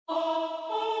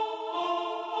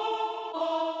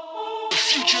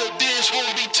future of dance won't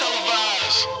be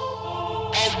televised.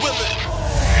 Or will it?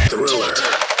 Thriller.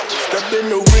 Step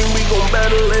in the ring, we gon'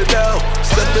 battle it out.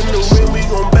 Step in the ring, we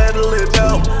gon' battle it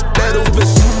out.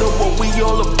 BattleFest, you know what we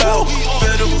all about.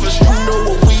 BattleFest, you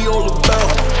know what we all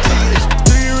about.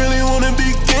 Do you really wanna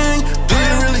be king? Do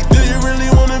you really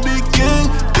wanna be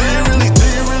king? Do you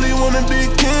really wanna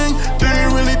be king? Do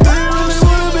you really wanna be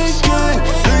king?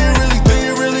 Do you really wanna be king? Do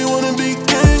you really wanna be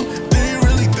king? Do you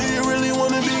really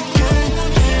wanna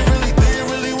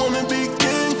be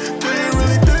king? Do you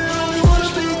really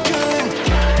wanna be king?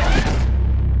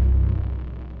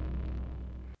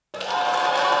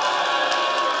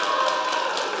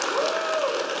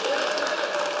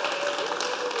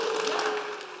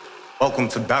 Welcome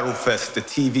to BattleFest, the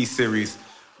TV series.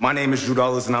 My name is Drew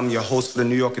Dollars, and I'm your host for the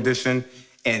New York edition.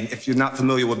 And if you're not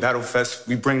familiar with BattleFest,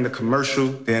 we bring the commercial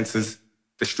dancers,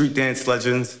 the street dance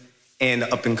legends, and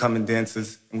the up-and-coming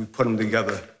dancers, and we put them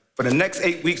together. For the next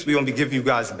 8 weeks, we're gonna be giving you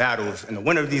guys battles, and the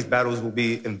winner of these battles will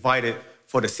be invited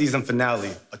for the season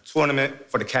finale, a tournament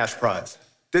for the cash prize.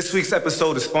 This week's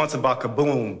episode is sponsored by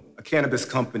Kaboom, a cannabis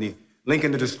company. Link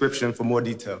in the description for more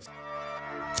details.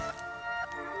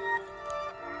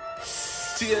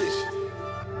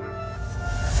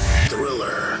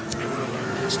 Thriller.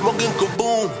 Smoking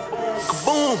kaboom,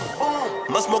 kaboom.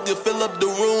 My smoking fill up the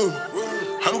room.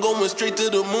 I'm going straight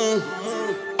to the moon.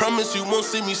 Promise you won't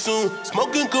see me soon.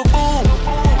 Smoking kaboom,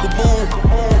 kaboom.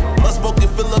 My smoking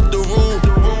fill up the room.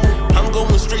 I'm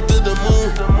going straight to the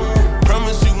moon.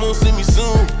 Promise you won't see me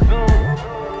soon.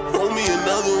 Roll me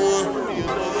another one.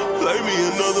 Light me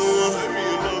another one.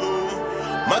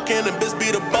 My cannabis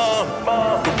be the bomb.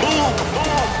 Kaboom.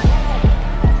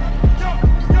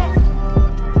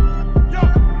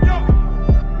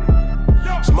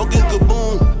 Smoking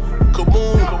kaboom,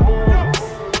 kaboom.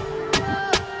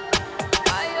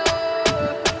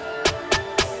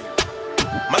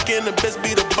 My cannabis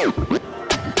be the bomb.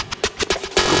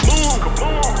 Kaboom,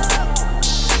 kaboom.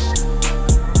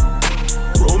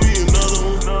 Roll me another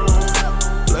one.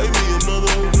 Play me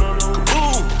another one.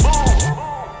 Kaboom.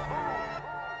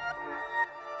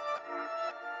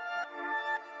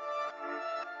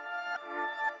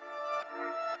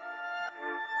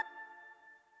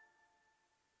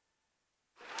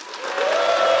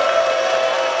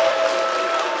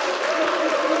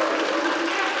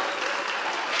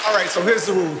 All right, so here's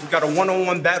the rules. We got a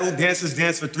one-on-one battle. Dancers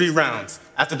dance for 3 rounds.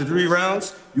 After the 3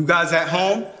 rounds, you guys at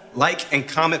home, like and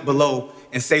comment below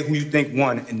and say who you think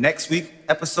won. And next week's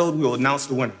episode, we will announce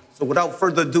the winner. So without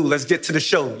further ado, let's get to the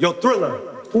show. Yo, Thriller,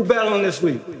 who battling this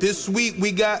week? This week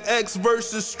we got X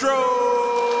versus Strobe.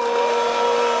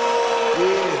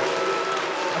 Yeah,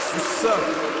 that's what's up.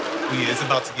 Oh yeah, it's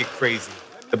about to get crazy.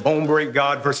 The Bone Break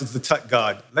God versus the Tut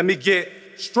God. Let me get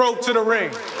Strobe to the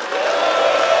ring.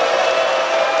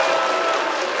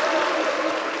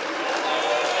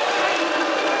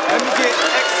 Let me get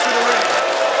X to the ring.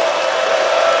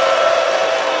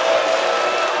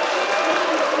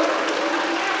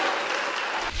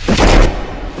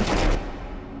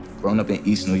 Growing up in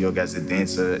East New York as a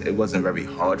dancer, it wasn't very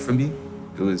hard for me.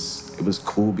 It was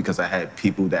cool because I had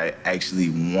people that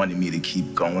actually wanted me to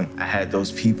keep going. I had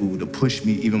those people to push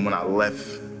me even when I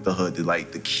left the hood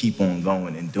to keep on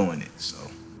going and doing it. So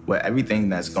with everything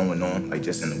that's going on,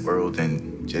 just in the world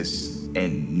and just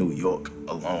in New York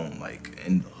alone,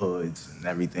 in the hoods and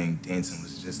everything, dancing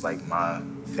was just my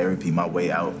therapy, my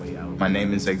way out. My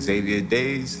name is Xavier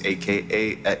Days,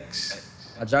 AKA X.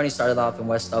 My journey started off in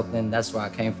West Oakland. That's where I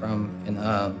came from. And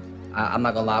I'm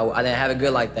not gonna lie, I didn't have it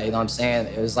good like that, you know what I'm saying?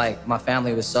 It was my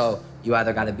family was you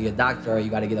either gotta be a doctor or you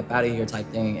gotta get up out of here type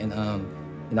thing. And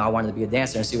I wanted to be a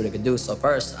dancer and see what I could do. So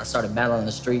first, I started battling on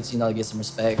the streets, to get some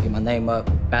respect, get my name up,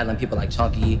 battling people like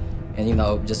Chunky,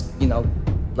 and just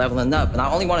leveling up. And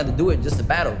I only wanted to do it just to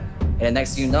battle. And the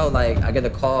next thing you know, I get a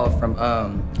call from,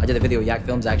 I did a video with Yak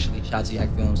Films actually, shout out to Yak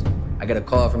Films. I get a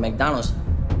call from McDonald's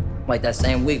that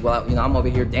same week. Well, I'm over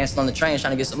here dancing on the train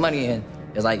trying to get some money, and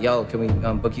it's yo, can we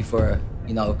book you for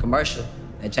a commercial?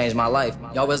 And it changed my life.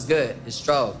 Yo, what's good? It's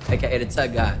Strobe, AKA the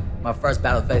Tug Guy. My first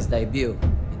BattleFest debut.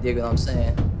 You dig what I'm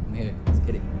saying? I'm here, let's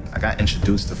get it. I got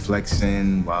introduced to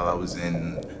flexing while I was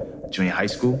in junior high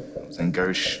school. I was in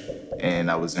Gersh, and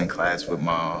I was in class with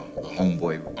my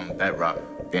homeboy on that rock,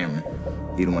 Darren.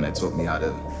 He the one that taught me how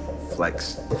to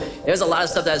flex. There's a lot of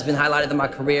stuff that's been highlighted in my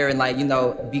career and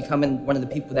becoming one of the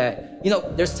people that,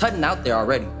 there's tutting out there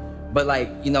already. But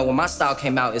when my style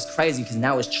came out, it's crazy because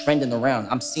now it's trending around.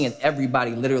 I'm seeing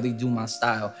everybody literally do my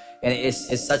style. And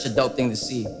it's such a dope thing to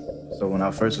see. So when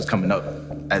I first was coming up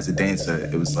as a dancer,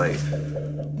 it was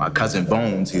my cousin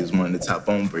Bones, he was one of the top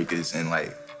bone breakers, and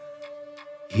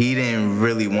he didn't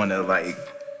really want to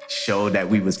show that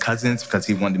we was cousins because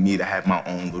he wanted me to have my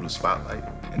own little spotlight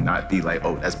and not be like,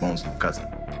 oh, that's Bones' cousin.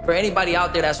 For anybody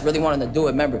out there that's really wanting to do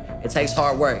it, remember, it takes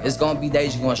hard work. It's gonna be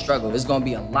days you're gonna struggle. There's gonna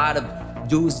be a lot of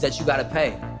dues that you gotta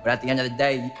pay. But at the end of the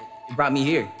day, it brought me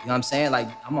here. You know what I'm saying? Like,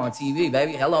 I'm on TV,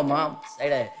 baby. Hello, mom. Say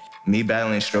that. Me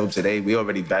battling Strobe today, we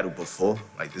already battled before.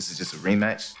 Like, this is just a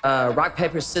rematch. Rock,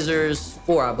 paper, scissors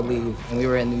 4, I believe, and we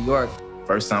were in New York.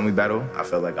 First time we battled, I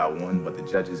felt like I won, but the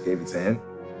judges gave it to him.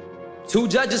 2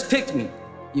 judges picked me.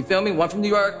 You feel me? One from New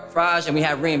York, Fraj, and we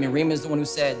had Reem. And Reem is the one who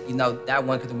said, you know, that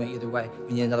one could have went either way.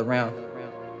 We need another round.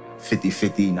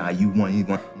 50-50, nah, you won, you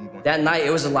won. That night,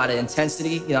 it was a lot of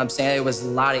intensity. You know what I'm saying? It was a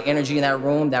lot of energy in that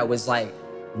room that was like,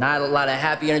 not a lot of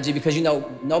happy energy because, you know,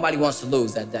 nobody wants to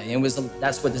lose that day. And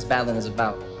that's what this battling is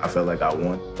about. I felt like I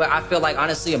won. But I feel like,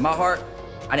 honestly, in my heart,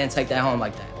 I didn't take that home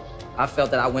like that. I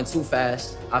felt that I went too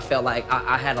fast. I felt like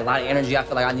I had a lot of energy. I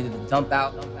felt like I needed to dump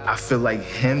out. I feel like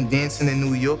him dancing in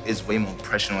New York is way more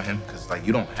pressure on him because, like,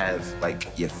 you don't have,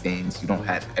 like, your fans. You don't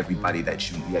have everybody that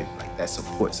you, like, that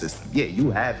support system. Yeah,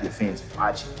 you have your fans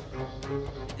watching.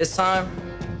 This time,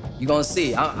 you're gonna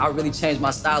see. I really changed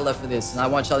my style up for this, and I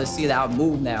want y'all to see that I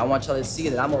move now. I want y'all to see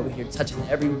that I'm over here touching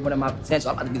every one of my potential.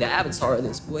 I'm about to be the avatar of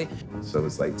this, boy. So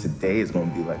it's like today is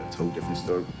gonna be like a totally different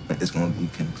story. It's gonna be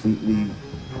completely,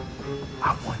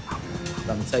 I won. I'm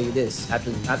gonna tell you this,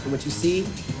 after what you see,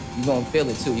 you're gonna feel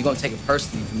it too. You're gonna take it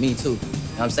personally from me too. You know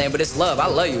what I'm saying? But it's love. I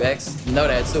love you, X. You know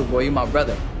that too, boy. You're my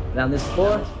brother. Now this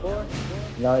floor,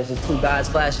 you know, it's just 2 guys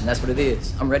clashing. That's what it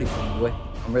is. I'm ready for you, boy.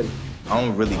 I'm ready. I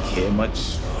don't really care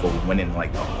much for winning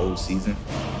like the whole season,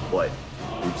 but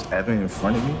who's ever in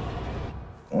front of me,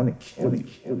 I want to kill you.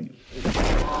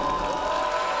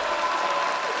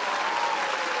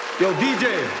 Yo,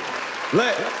 DJ,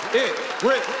 let it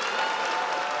rip.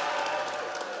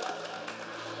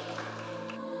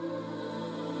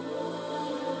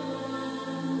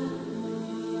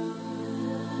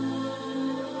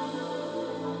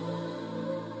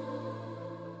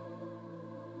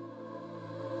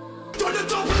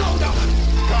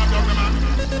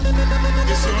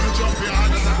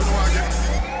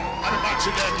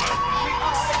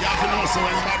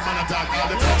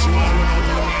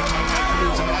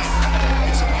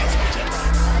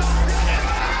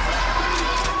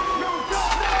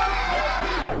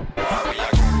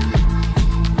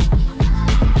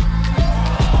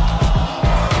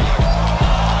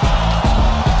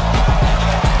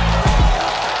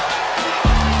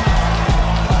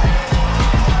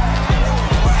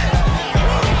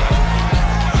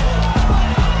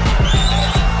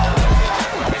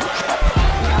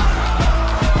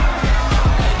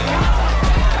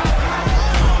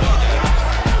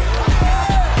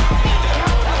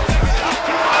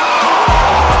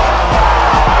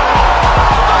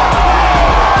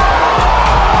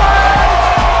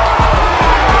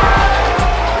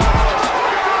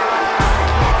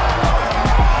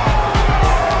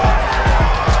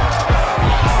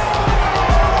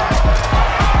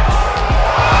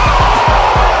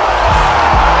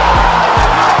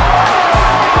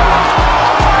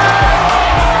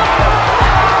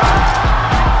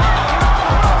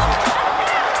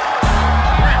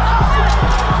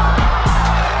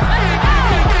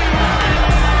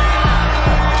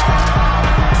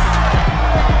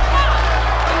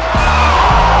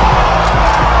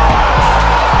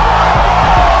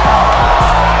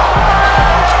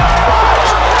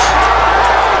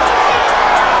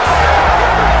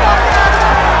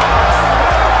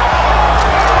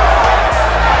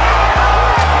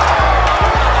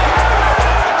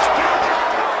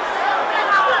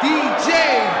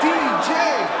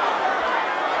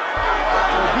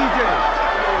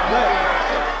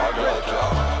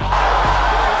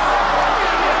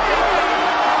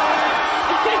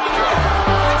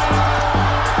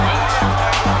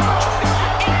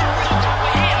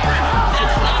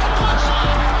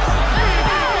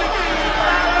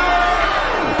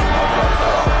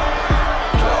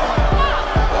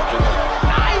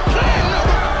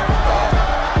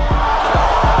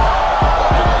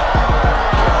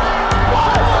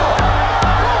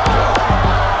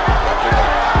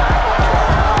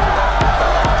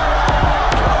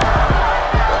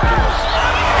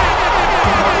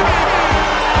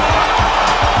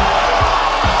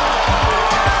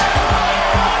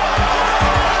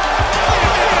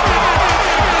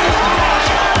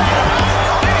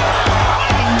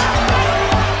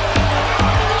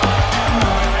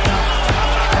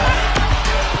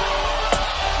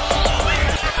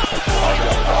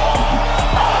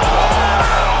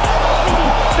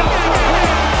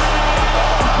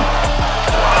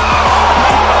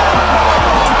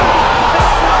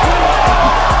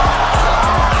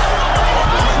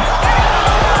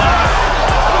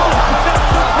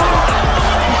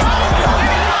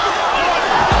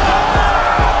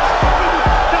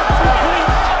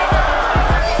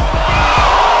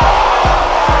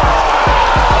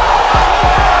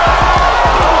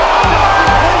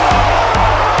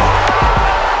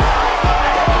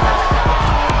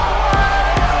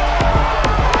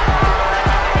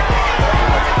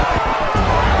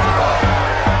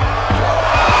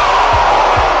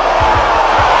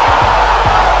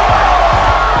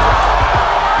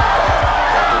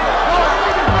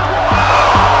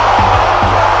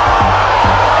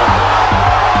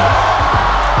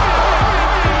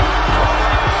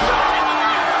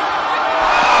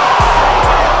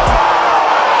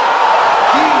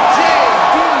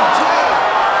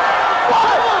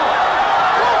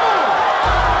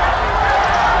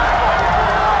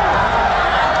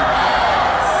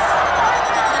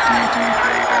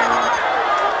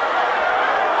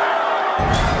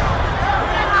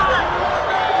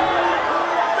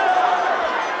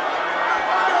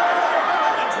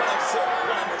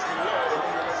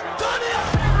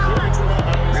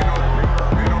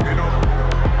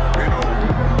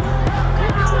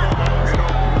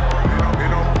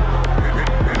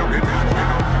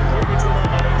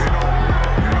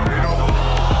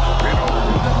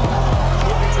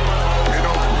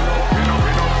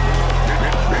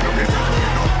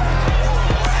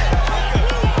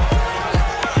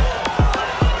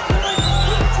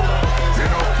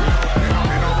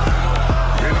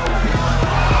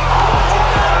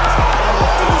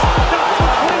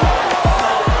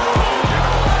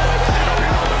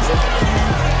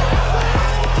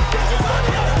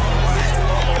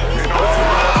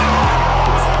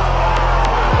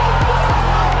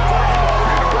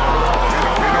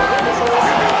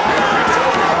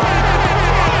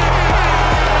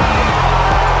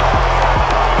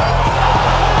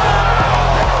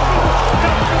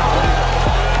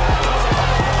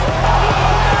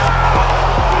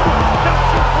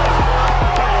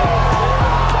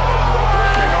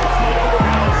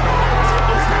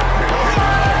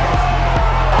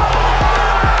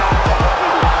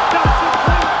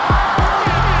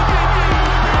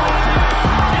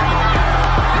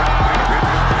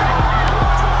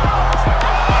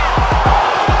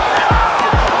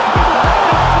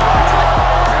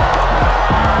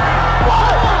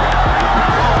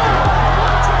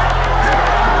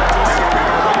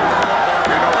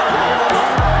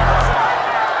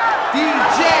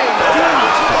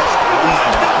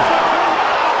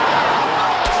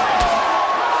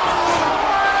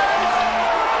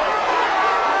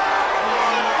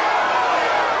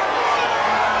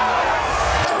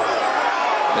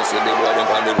 see the boy them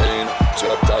on the lane.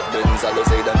 Drop top Benz,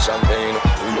 Alizé and champagne.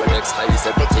 We were next high,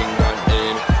 everything brand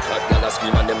name. Hot gal a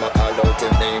scream and them a call out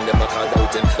him name. Them a call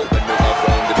out him when we walk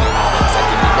round the bend.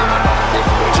 Second me them a knock them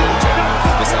for children.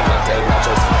 Miss a motel, not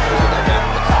just for the men.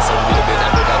 Some baby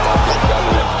that we got a big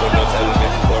problem. But no tell me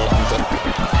where I'm done.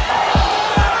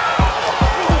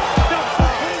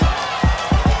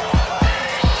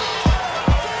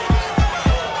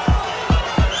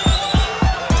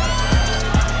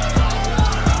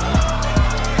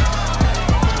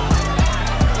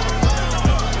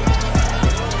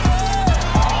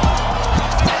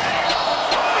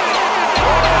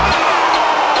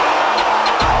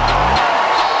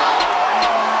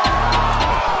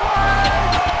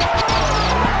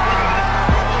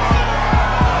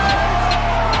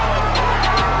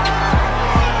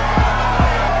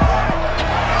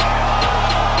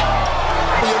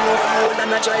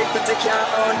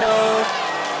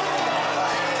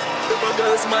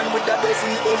 Man with that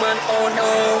blessing, woman, oh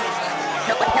no.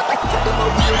 No, them a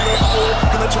real left foot.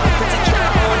 Them a try to take care,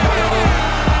 oh no.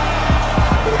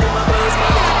 Oh, them a buzz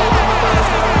man, oh, them a buzz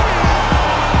man.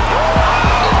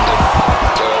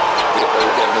 Get up,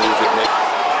 get move it, man.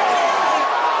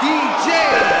 DJ.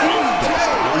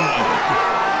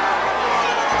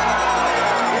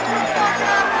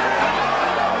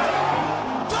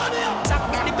 Tap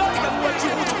the guns, them what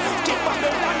you do. Keep on the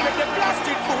land with the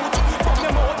plastic food. From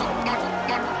the mouth.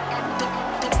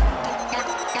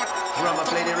 I'ma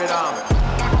play the rhythm.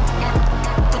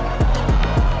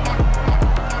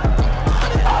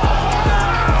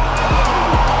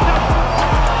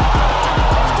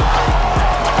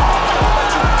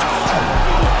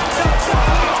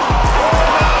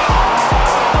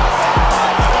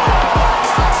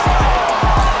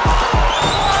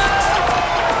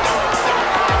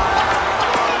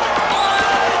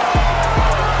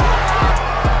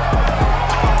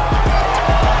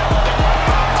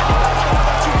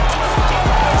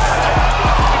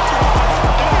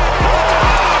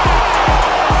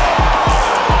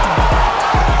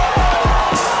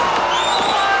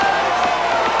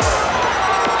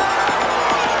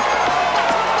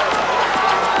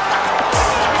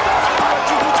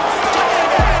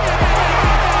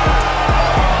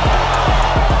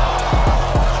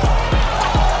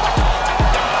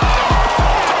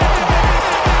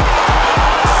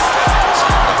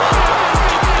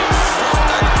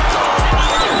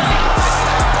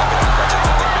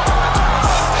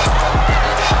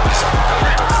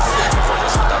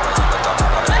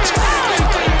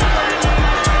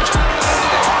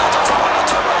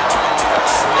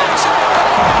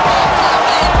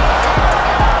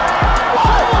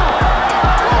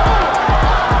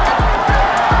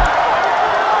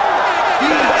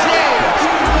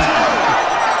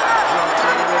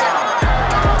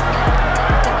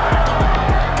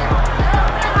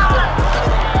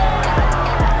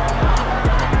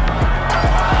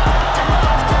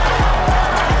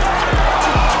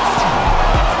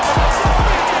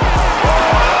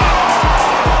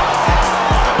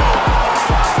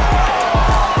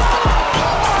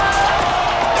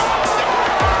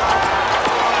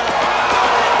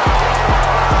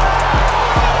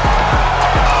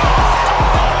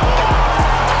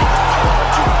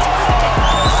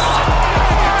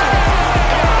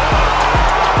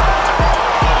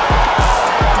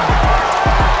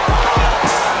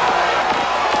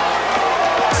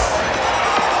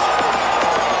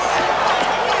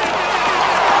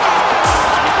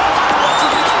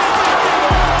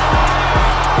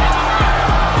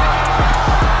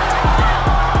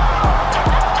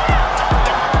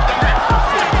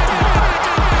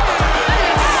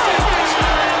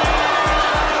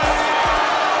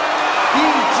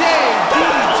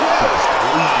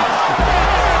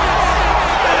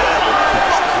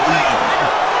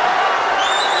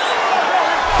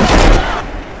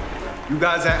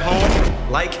 guys at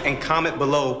home, like and comment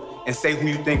below and say who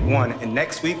you think won. And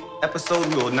next week episode,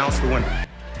 we will announce the winner.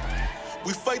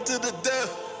 We fight to the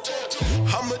death.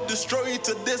 I'ma destroy you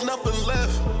till there's nothing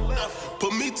left.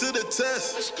 Put me to the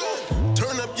test.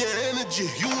 Turn up your energy,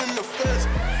 you in the fest.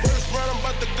 First round, I'm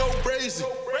about to go crazy.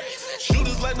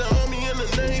 Shooters like the Army and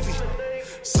the Navy.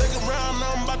 Second round,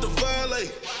 now I'm about to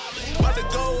violate. About to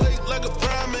go 8 like a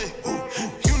primate.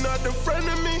 You not the friend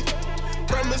of me.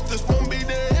 Promise this won't be